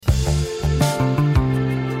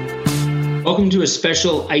Welcome to a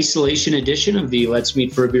special isolation edition of the Let's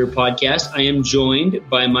Meet for a Beer podcast. I am joined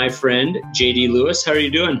by my friend, JD Lewis. How are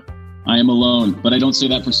you doing? I am alone, but I don't say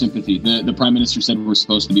that for sympathy. The Prime Minister said we're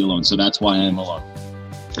supposed to be alone, so that's why I am alone.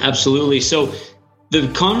 Absolutely. So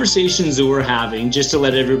the conversations that we're having, just to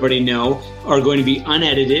let everybody know, are going to be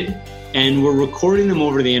unedited, and we're recording them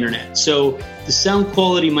over the internet. So the sound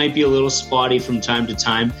quality might be a little spotty from time to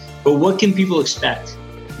time, but what can people expect?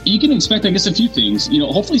 You can expect, I guess, a few things.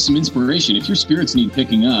 Hopefully some inspiration. If your spirits need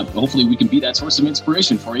picking up, hopefully we can be that source of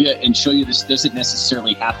inspiration for you and show you this doesn't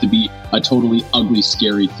necessarily have to be a totally ugly,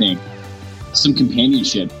 scary thing. Some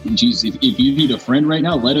companionship. Geez, if you need a friend right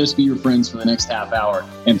now, let us be your friends for the next half hour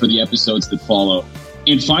and for the episodes that follow.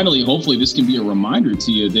 And finally, hopefully this can be a reminder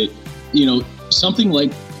to you that, something like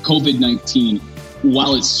COVID-19,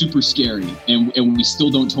 while it's super scary and we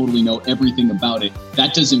still don't totally know everything about it,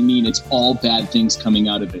 that doesn't mean it's all bad things coming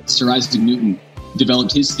out of it. Sir Isaac Newton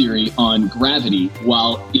developed his theory on gravity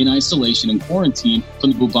while in isolation and quarantine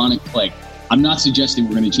from the bubonic plague. I'm not suggesting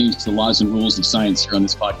we're going to change the laws and rules of science here on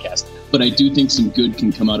this podcast, but I do think some good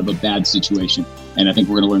can come out of a bad situation. And I think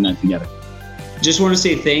we're going to learn that together. Just want to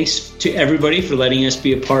say thanks to everybody for letting us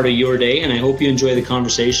be a part of your day, and I hope you enjoy the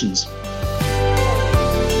conversations.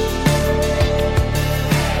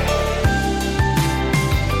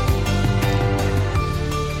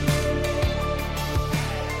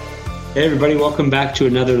 Hey everybody, welcome back to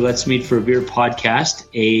another Let's Meet for a Beer podcast,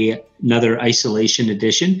 another isolation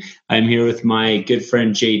edition. I'm here with my good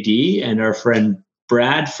friend JD and our friend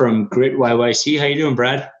Brad from Grit YYC. How you doing,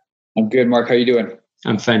 Brad? I'm good, Mark. How you doing?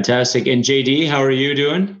 I'm fantastic. And JD, how are you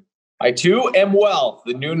doing? I too am well.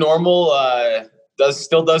 The new normal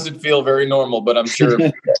still doesn't feel very normal, but I'm sure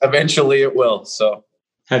eventually it will. So,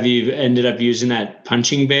 have you ended up using that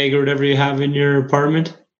punching bag or whatever you have in your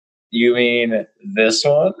apartment? You mean this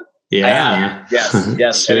one? Yeah.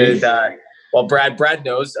 Yes. And, well, Brad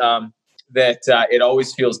knows that it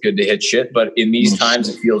always feels good to hit shit, but in these times,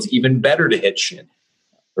 it feels even better to hit shit.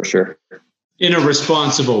 For sure. In a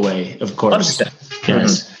responsible way, of course.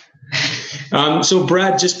 100%. Yes. So,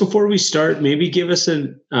 Brad, just before we start, maybe give us a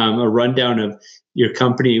rundown of your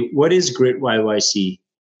company. What is Grit YYC?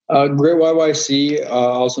 Grit YYC,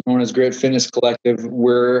 also known as Grit Fitness Collective,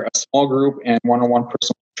 we're a small group and one-on-one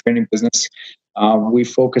personal training business. We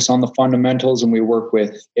focus on the fundamentals and we work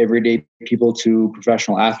with everyday people to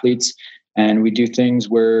professional athletes. And we do things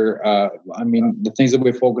where, the things that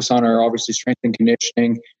we focus on are obviously strength and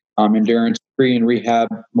conditioning, endurance, pre and rehab,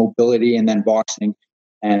 mobility, and then boxing.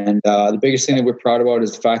 And the biggest thing that we're proud about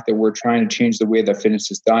is the fact that we're trying to change the way that fitness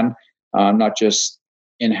is done, not just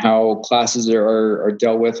in how classes are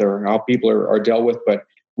dealt with or how people are dealt with, but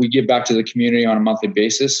we give back to the community on a monthly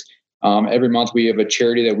basis. Every month we have a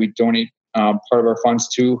charity that we donate part of our funds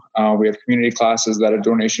to. We have community classes that a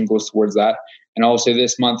donation goes towards that. And I'll say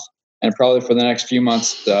this month, and probably for the next few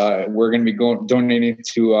months, we're going to be donating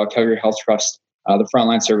to Calgary Health Trust, the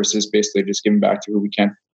frontline services, basically just giving back to who we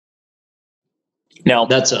can. Now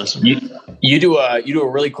that's awesome. You do a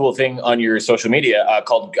really cool thing on your social media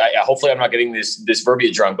called. Hopefully, I'm not getting this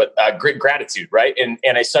verbiage wrong, but Grit Gratitude, right?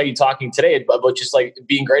 And I saw you talking today about just like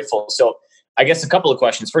being grateful. So I guess a couple of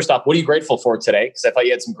questions. First off, what are you grateful for today? Because I thought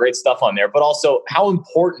you had some great stuff on there. But also, how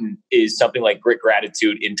important is something like Grit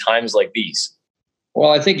Gratitude in times like these?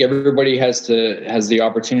 Well, I think everybody has the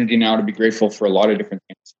opportunity now to be grateful for a lot of different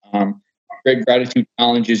things. Grit Gratitude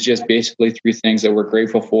Challenge is just basically 3 things that we're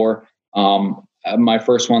grateful for. My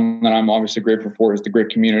first one that I'm obviously grateful for is the Grit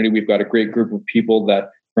community. We've got a great group of people that,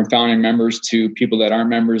 from founding members to people that aren't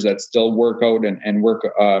members, that still work out and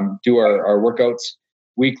do our workouts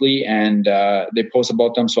weekly, and they post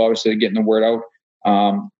about them. So obviously getting the word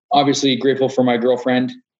out. Obviously grateful for my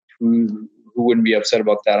girlfriend who wouldn't be upset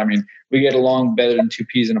about that. I mean, we get along better than 2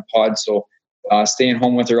 peas in a pod. So staying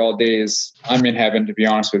home with her all day I'm in heaven, to be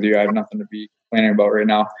honest with you. I have nothing to be complaining about right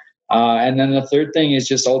now. And then the third thing is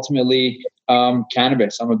just ultimately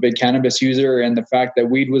cannabis. I'm a big cannabis user, and the fact that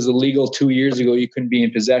weed was illegal 2 years ago, you couldn't be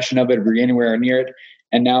in possession of it or be anywhere near it.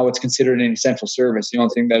 And now it's considered an essential service. The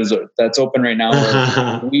only thing that's open right now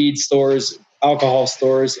are weed stores, alcohol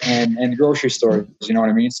stores, and grocery stores. You know what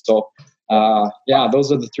I mean? So,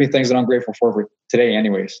 those are the 3 things that I'm grateful for today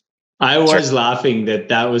anyways. I was laughing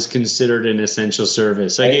that was considered an essential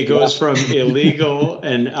service. Like it goes from illegal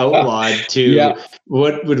and outlawed to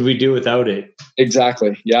what would we do without it?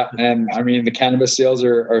 Exactly. Yeah. And I mean, the cannabis sales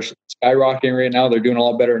are skyrocketing right now. They're doing a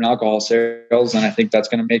lot better in alcohol sales. And I think that's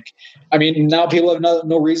going to now people have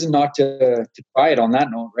no reason not to try it on that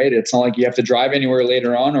note, right? It's not like you have to drive anywhere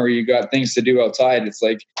later on or you got things to do outside. It's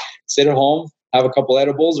like sit at home, have a couple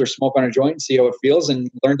edibles or smoke on a joint and see how it feels and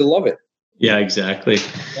learn to love it. Yeah, exactly.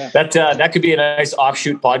 That could be a nice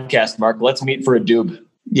offshoot podcast, Mark. Let's meet for a doob.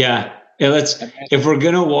 Yeah. If we're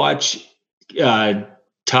going to watch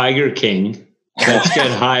Tiger King, let's get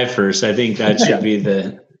high first. I think that should be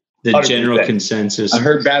the 100%. General consensus. I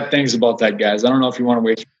heard bad things about that, guys. I don't know if you want to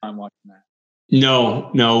waste your time watching that.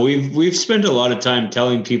 No, we've spent a lot of time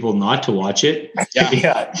telling people not to watch it.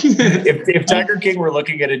 Yeah. If Tiger King were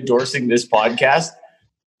looking at endorsing this podcast,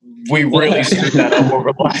 we really screwed that up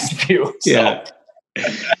over the last few. So.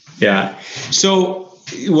 Yeah. So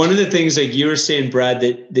one of the things, like you were saying, Brad,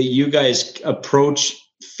 that you guys approach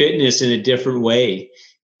fitness in a different way.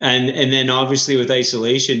 And then obviously with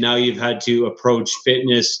isolation, now you've had to approach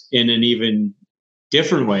fitness in an even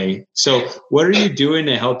different way. So what are you doing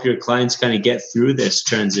to help your clients kind of get through this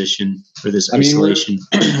transition or this isolation?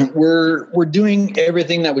 We're doing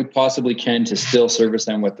everything that we possibly can to still service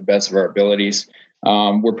them with the best of our abilities.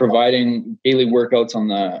 We're providing daily workouts on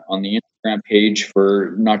the Instagram page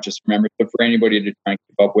for not just members, but for anybody to try and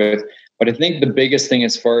keep up with. But I think the biggest thing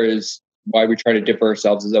as far as why we try to differ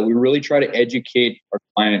ourselves is that we really try to educate our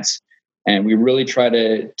clients, and we really try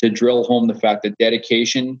to drill home the fact that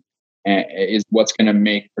dedication is what's going to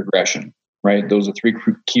make progression, right? Those are 3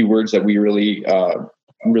 key words that we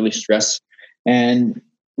really stress. And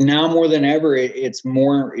now more than ever, it's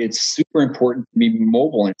super important to be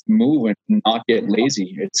mobile and to move and not get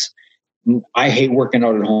lazy. I hate working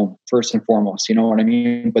out at home, first and foremost, you know what I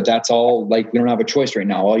mean? But that's all, like, we don't have a choice right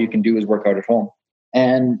now. All you can do is work out at home.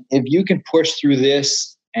 And if you can push through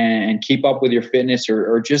this and keep up with your fitness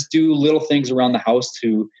or just do little things around the house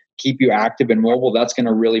to keep you active and mobile, that's going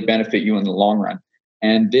to really benefit you in the long run.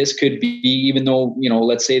 And this could be, even though,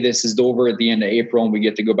 let's say this is over at the end of April and we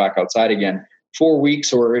get to go back outside again, 4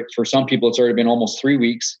 weeks, or for some people, it's already been almost 3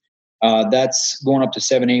 weeks. That's going up to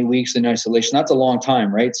 7-8 weeks in isolation. That's a long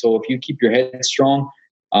time, right? So if you keep your head strong,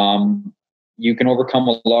 you can overcome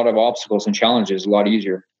a lot of obstacles and challenges a lot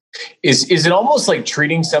easier. Is it almost like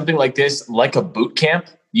treating something like this like a boot camp?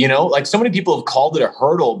 Like so many people have called it a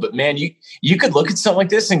hurdle, but man, you could look at something like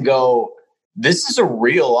this and go, this is a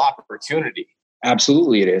real opportunity.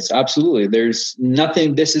 Absolutely, it is. Absolutely. This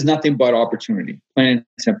is nothing but opportunity, plain and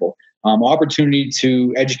simple. Opportunity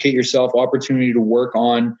to educate yourself, opportunity to work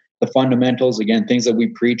on the fundamentals, again, things that we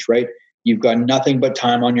preach, right? You've got nothing but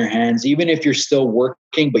time on your hands. Even if you're still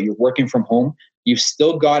working, but you're working from home, you've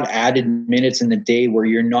still got added minutes in the day where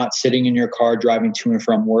you're not sitting in your car driving to and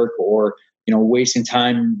from work, or wasting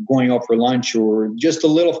time going out for lunch, or just the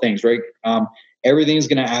little things, right? Everything's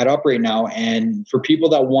going to add up right now. And for people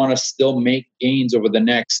that want to still make gains over the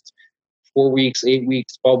next 4 weeks, 8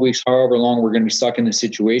 weeks, 12 weeks, however long we're going to be stuck in this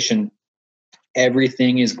situation,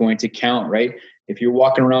 everything is going to count, right? If you're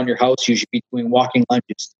walking around your house, you should be doing walking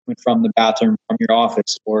lunges from the bathroom, from your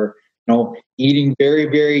office, or eating very,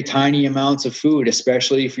 very tiny amounts of food,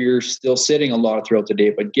 especially if you're still sitting a lot throughout the day.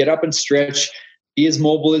 But get up and stretch. Be as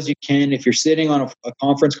mobile as you can. If you're sitting on a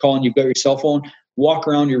conference call and you've got your cell phone, walk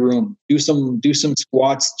around your room. Do some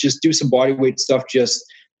squats. Just do some body weight stuff. Just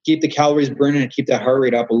keep the calories burning and keep that heart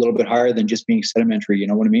rate up a little bit higher than just being sedimentary. You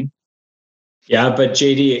know what I mean? Yeah, but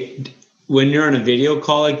JD, when you're on a video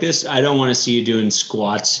call like this, I don't want to see you doing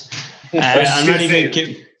squats. I'm not even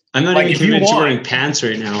convinced you're wearing pants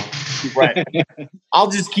right now. Right.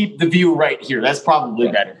 I'll just keep the view right here. That's probably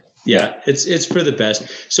better. Yeah, it's for the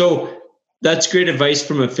best. So that's great advice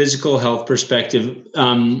from a physical health perspective.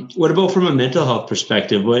 What about from a mental health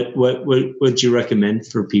perspective? What would you recommend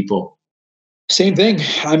for people? Same thing.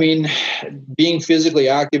 I mean, being physically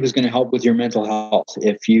active is going to help with your mental health.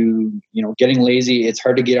 If getting lazy, it's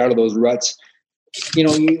hard to get out of those ruts.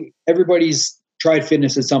 Everybody's tried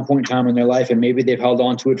fitness at some point in time in their life, and maybe they've held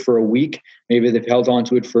on to it for a week. Maybe they've held on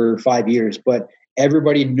to it for 5 years, but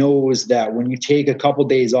everybody knows that when you take a couple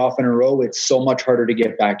days off in a row, it's so much harder to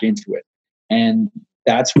get back into it. And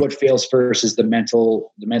that's what fails first, is the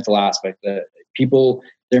mental aspect. People,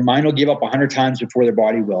 their mind will give up 100 times before their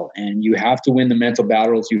body will. And you have to win the mental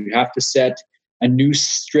battles. You have to set a new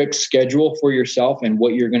strict schedule for yourself and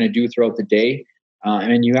what you're going to do throughout the day.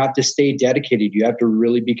 And you have to stay dedicated. You have to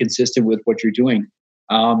really be consistent with what you're doing.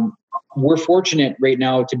 We're fortunate right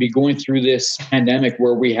now to be going through this pandemic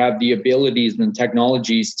where we have the abilities and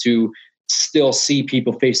technologies to still see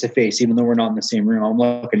people face to face, even though we're not in the same room. I'm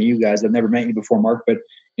looking at you guys. I've never met you before, Mark, but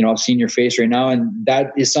I've seen your face right now. And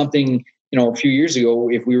that is something, a few years ago,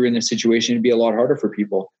 if we were in this situation, it'd be a lot harder for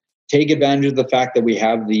people. Take advantage of the fact that we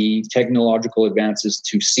have the technological advances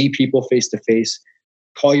to see people face to face.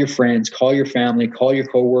 Call your friends, call your family, call your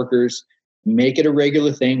coworkers, make it a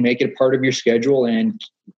regular thing, make it a part of your schedule, and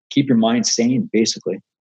keep your mind sane, basically.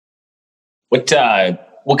 What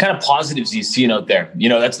what kind of positives are you seeing out there? You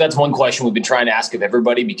know, that's one question we've been trying to ask of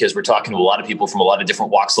everybody, because we're talking to a lot of people from a lot of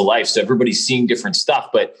different walks of life. So everybody's seeing different stuff,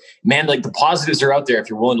 but man, like the positives are out there if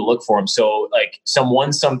you're willing to look for them. So like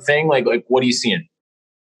something like what are you seeing?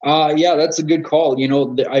 Yeah, that's a good call. You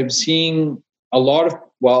know, I'm seeing a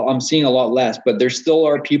lot less, but there still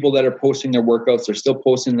are people that are posting their workouts. They're still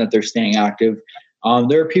posting that they're staying active.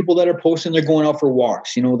 There are people that are posting they're going out for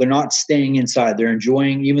walks. You know, they're not staying inside. They're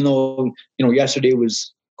enjoying, even though, you know, yesterday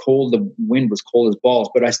was cold, the wind was cold as balls,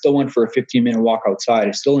 but I still went for a 15-minute walk outside.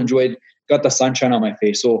 I still enjoyed, got the sunshine on my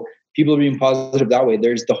face. So people are being positive that way.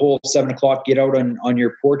 There's the whole 7:00, get out on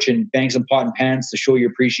your porch and bang some pot and pans to show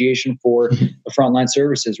your appreciation for the frontline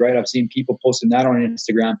services, right? I've seen people posting that on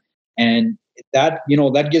Instagram, and that, you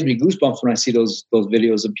know, that gives me goosebumps when I see those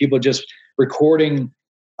videos of people just recording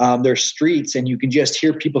their streets, and you can just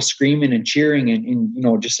hear people screaming and cheering and you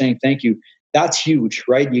know, just saying thank you. That's huge,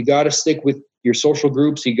 right? You got to stick with your social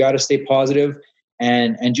groups. You got to stay positive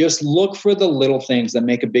and just look for the little things that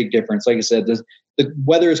make a big difference. Like I said, the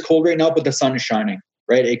weather is cold right now, but the sun is shining,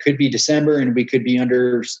 right? It could be December and we could be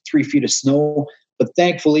under 3 feet of snow, but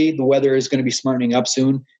thankfully the weather is going to be smartening up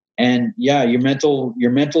soon. And yeah, your mental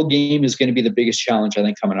game is going to be the biggest challenge, I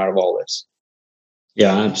think, coming out of all this.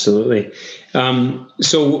 Yeah, absolutely.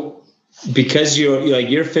 So because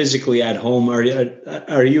you're physically at home,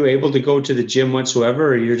 are you able to go to the gym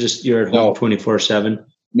whatsoever, or you're at home 24/7?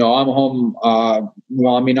 No, I'm home.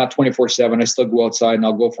 Well, I mean, not 24/7. I still go outside and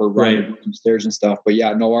I'll go for a run upstairs and stuff. But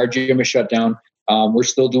yeah, no, our gym is shut down. We're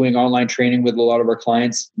still doing online training with a lot of our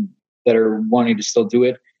clients that are wanting to still do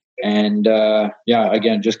it. And yeah,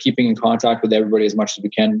 again, just keeping in contact with everybody as much as we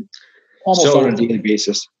can, almost on a daily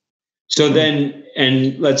basis. So then,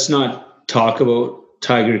 and let's not talk about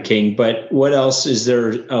Tiger King, but what else is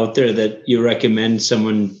there out there that you recommend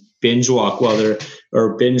someone binge watch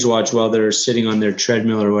while they're sitting on their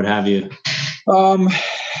treadmill or what have you?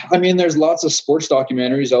 I mean, there's lots of sports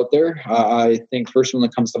documentaries out there. I think first one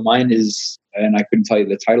that comes to mind is, and I couldn't tell you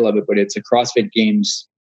the title of it, but it's a CrossFit Games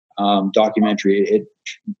documentary. It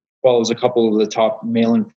follows a couple of the top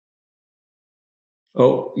male and...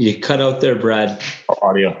 Oh, you cut out there, Brad.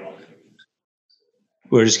 Audio.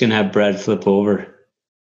 We're just going to have Brad flip over.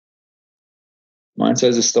 Mine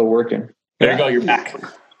says it's still working. There you go. You're back.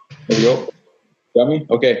 There you go. Got me?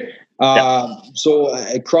 Okay. So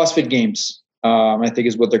CrossFit Games, I think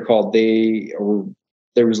is what they're called.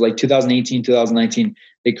 There was like 2018, 2019.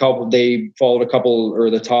 They followed a couple, or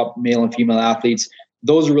the top male and female athletes.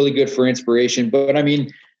 Those are really good for inspiration. But I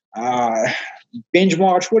mean, binge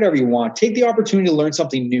watch, whatever you want. Take the opportunity to learn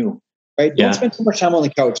something new. Right? Don't spend too much time on the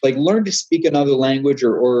couch. Like, learn to speak another language,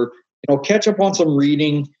 or you know, catch up on some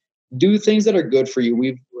reading. Do things that are good for you.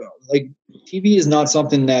 TV is not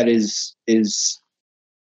something that is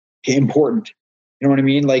important. You know what I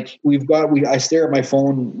mean? Like, I stare at my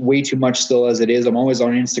phone way too much still as it is. I'm always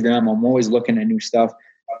on Instagram. I'm always looking at new stuff.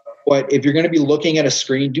 But if you're going to be looking at a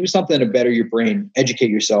screen, do something to better your brain.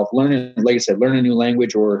 Educate yourself. Learn a new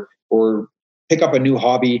language, or pick up a new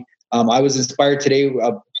hobby. I was inspired today.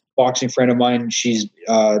 A boxing friend of mine, she's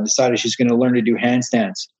decided she's going to learn to do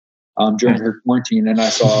handstands during her quarantine, and I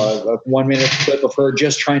saw a 1-minute clip of her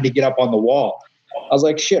just trying to get up on the wall. I was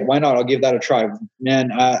like, shit, why not? I'll give that a try.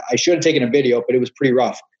 Man, I should have taken a video, but it was pretty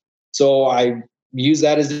rough. So I use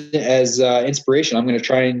that as inspiration. I'm going to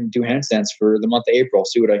try and do handstands for the month of April,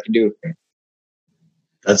 see what I can do.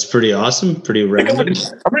 That's pretty awesome. Pretty random. I'm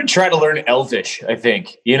going to try to learn Elvish, I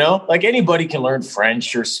think. You know, like anybody can learn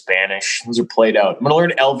French or Spanish. Those are played out. I'm going to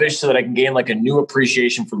learn Elvish so that I can gain like a new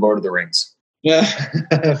appreciation for Lord of the Rings. Yeah,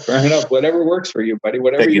 fair enough. Whatever works for you, buddy.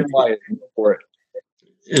 Whatever your life, go for it.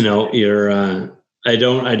 You know, you're. I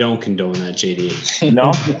don't condone that, JD.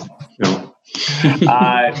 No. No.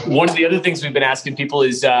 One of the other things we've been asking people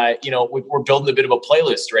is, you know, we're building a bit of a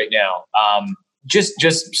playlist right now.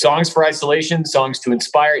 Just songs for isolation, songs to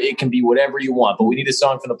inspire. It can be whatever you want, but we need a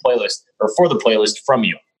song for the playlist from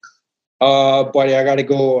you. Buddy, I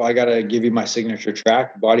gotta give you my signature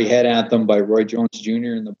track, Body Head Anthem by Roy Jones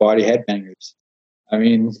Jr. and the Body Headbangers. I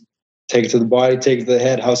mean, take it to the body, take it to the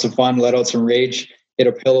head, have some fun, let out some rage, hit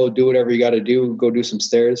a pillow, do whatever you got to do, go do some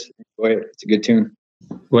stairs. Enjoy it. It's a good tune.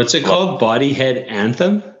 What's it called? Body Head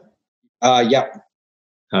Anthem? Yeah.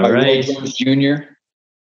 All by right. Roy Jones Jr.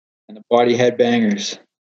 and the Body Headbangers.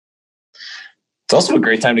 It's also a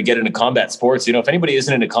great time to get into combat sports. You know, if anybody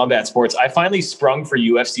isn't into combat sports, I finally sprung for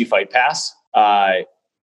UFC Fight Pass.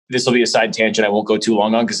 This will be a side tangent I won't go too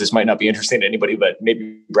long on because this might not be interesting to anybody, but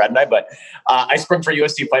maybe Brad and I. But I sprung for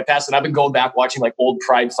UFC Fight Pass, and I've been going back watching like old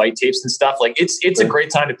Pride fight tapes and stuff. Like it's a great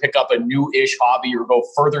time to pick up a new-ish hobby or go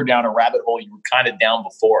further down a rabbit hole you were kind of down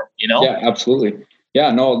before, you know? Yeah, absolutely.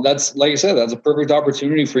 Yeah, no, that's like I said, that's a perfect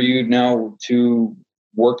opportunity for you now to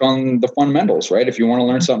work on the fundamentals, right? If you want to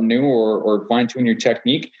learn something new or fine tune your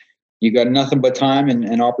technique, you got nothing but time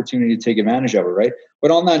and opportunity to take advantage of it, right?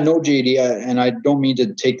 But on that note, JD, and I don't mean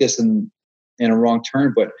to take this in a wrong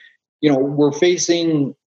turn, but we're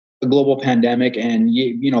facing a global pandemic, and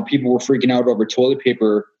people were freaking out over toilet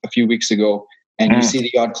paper a few weeks ago, and you see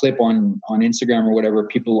the odd clip on Instagram or whatever,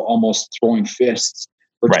 people almost throwing fists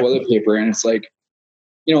for toilet paper, and it's like,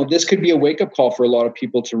 this could be a wake up call for a lot of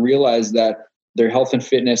people to realize that their health and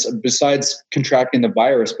fitness, besides contracting the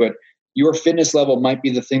virus, but your fitness level might be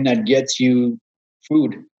the thing that gets you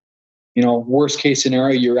food. Worst case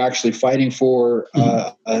scenario, you're actually fighting for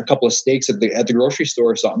a couple of steaks at the grocery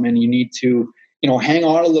store or something, and you need to, hang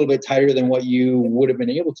on a little bit tighter than what you would have been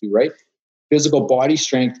able to, right? Physical body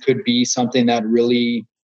strength could be something that really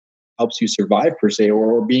helps you survive, per se,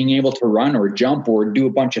 or being able to run or jump or do a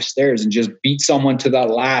bunch of stairs and just beat someone to that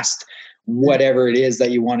last whatever it is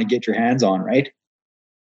that you want to get your hands on, right?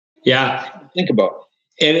 Yeah. Think about.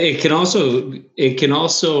 And it can also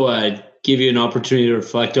give you an opportunity to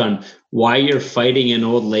reflect on why you're fighting an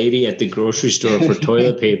old lady at the grocery store for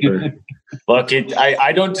toilet paper. Look,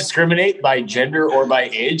 I don't discriminate by gender or by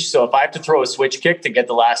age. So if I have to throw a switch kick to get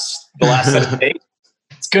the last set of steak,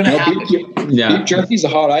 it's going to happen. Beef jerky's a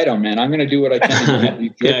hot item, man. I'm going to do what I can to get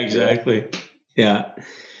beef jerky. Yeah, exactly. Yeah.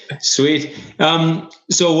 Sweet.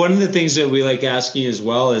 So one of the things that we like asking as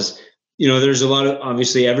well is, there's a lot of,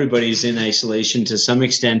 obviously everybody's in isolation to some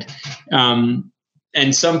extent.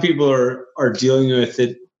 And some people are dealing with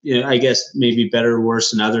it, I guess maybe better or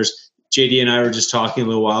worse than others. JD and I were just talking a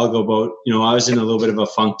little while ago about, I was in a little bit of a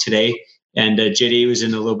funk today, and JD was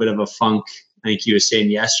in a little bit of a funk, I think he was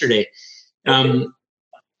saying yesterday.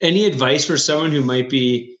 Any advice for someone who might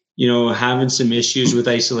be, having some issues with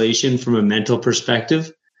isolation from a mental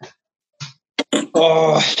perspective?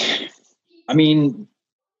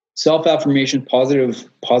 Self-affirmation,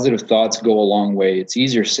 positive thoughts go a long way. It's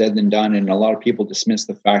easier said than done. And a lot of people dismiss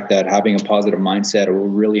the fact that having a positive mindset will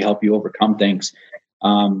really help you overcome things.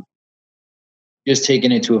 Just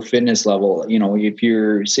taking it to a fitness level, if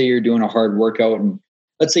you're doing a hard workout, and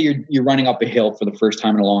let's say you're running up a hill for the first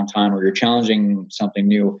time in a long time, or you're challenging something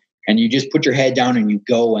new, and you just put your head down and you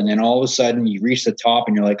go, and then all of a sudden you reach the top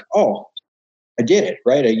and you're like, oh, I did it,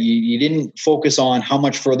 right? You didn't focus on how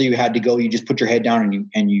much further you had to go. You just put your head down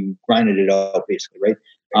and you grinded it out, basically, right?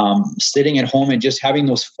 Sitting at home and just having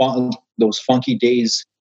those funky days,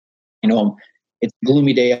 it's a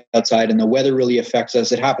gloomy day outside and the weather really affects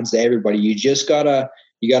us. It happens to everybody. You just gotta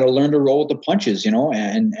learn to roll with the punches,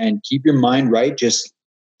 and keep your mind right. Just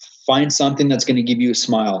find something that's going to give you a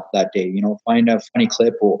smile that day. Find a funny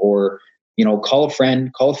clip or call a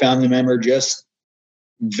friend, call a family member, just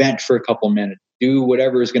vent for a couple minutes. Do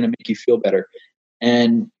whatever is going to make you feel better.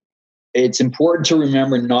 And it's important to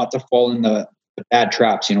remember not to fall in the bad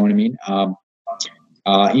traps. You know what I mean?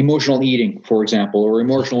 Emotional eating, for example, or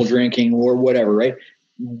emotional drinking or whatever, right?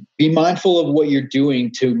 Be mindful of what you're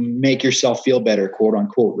doing to make yourself feel better, quote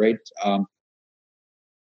unquote, right?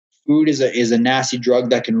 Food is a nasty drug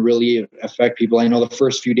that can really affect people. I know the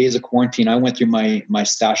first few days of quarantine, I went through my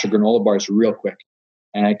stash of granola bars real quick.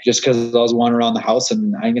 And just because I was wandering around the house,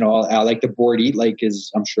 and I like to bored eat,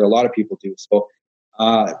 as I'm sure a lot of people do. So,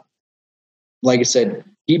 like I said,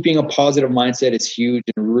 keeping a positive mindset is huge,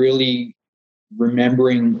 and really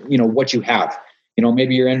remembering, what you have.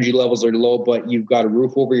 Maybe your energy levels are low, but you've got a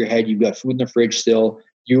roof over your head. You've got food in the fridge still.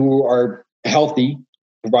 You are healthy,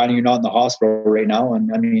 providing you're not in the hospital right now.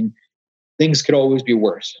 And things could always be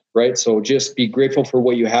worse, right? So just be grateful for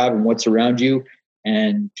what you have and what's around you,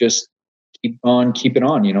 and just keep it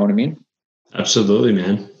on. You know what I mean? Absolutely,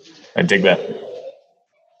 man. I dig that.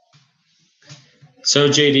 So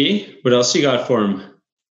JD, what else you got for him?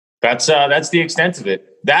 That's the extent of it.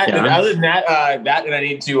 Other than that, and I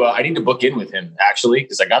need to book in with him, actually,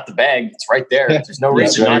 because I got the bag. It's right there. There's no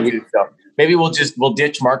reason not to. So maybe we'll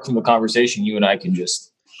ditch Mark from the conversation. You and I can just.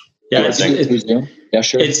 Yeah,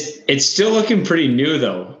 sure. It's still looking pretty new,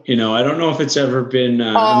 though. I don't know if it's ever been.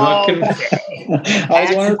 I'm not gonna. I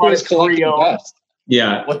was wondering if it was collecting dust.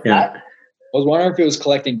 Yeah. What's that? I was wondering if it was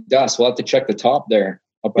collecting dust. We'll have to check the top there.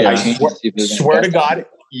 I swear to God,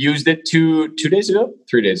 used it 2 days ago,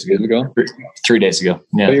 3 days ago. 3 days ago.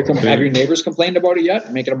 Yeah. Have your neighbors complained about it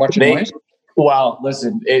yet? Making a bunch of noise? Well,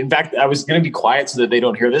 listen. In fact, I was going to be quiet so that they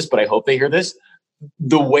don't hear this, but I hope they hear this.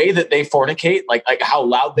 The way that they fornicate, like how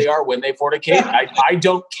loud they are when they fornicate, I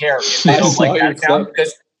don't care if they don't like that sound,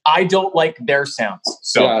 because I don't like their sounds.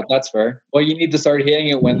 So yeah, that's fair. Well, you need to start hitting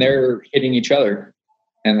it when they're hitting each other,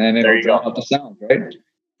 and then it'll draw out the sound, right?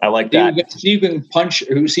 I like that. See you can punch.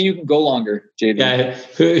 See you can go longer, JD. Yeah,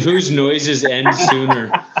 whose noises end sooner?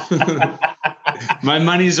 My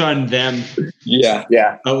money's on them. Yeah.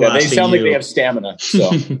 They sound like they have stamina.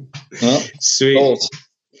 So sweet. Goals.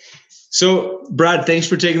 So, Brad, thanks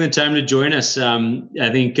for taking the time to join us.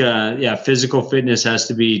 I think, physical fitness has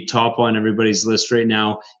to be top on everybody's list right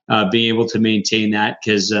now. Being able to maintain that,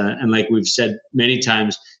 because, and like we've said many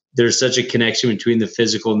times, there's such a connection between the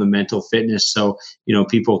physical and the mental fitness. So,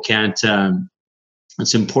 people can't.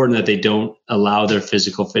 It's important that they don't allow their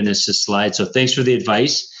physical fitness to slide. So, thanks for the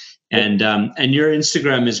advice. And your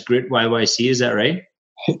Instagram is GritYYC, is that right?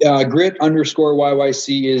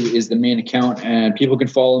 Grit_YYC is the main account, and people can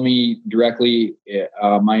follow me directly.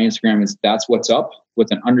 My Instagram is That's What's Up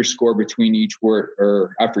with an underscore between each word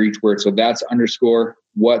or after each word. So that's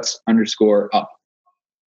 _what's_up.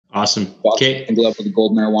 Awesome. Okay. And glove with the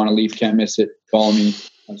gold marijuana leaf. Can't miss it. Follow me.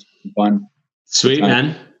 That's fun. Sweet,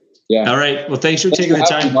 man. Yeah. All right. Well, thanks for taking the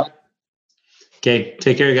time. Okay.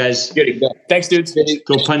 Take care, guys. Good. Thanks, dudes.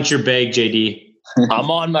 Go punch your bag, JD.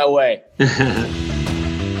 I'm on my way.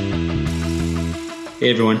 Hey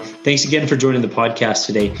everyone, thanks again for joining the podcast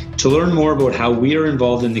today. To learn more about how we are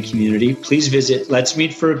involved in the community, please visit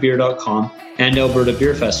letsmeetforabeer.com and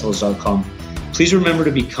albertabeerfestivals.com. Please remember to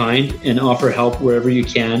be kind and offer help wherever you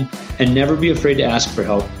can, and never be afraid to ask for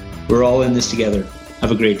help. We're all in this together. Have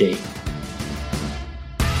a great day.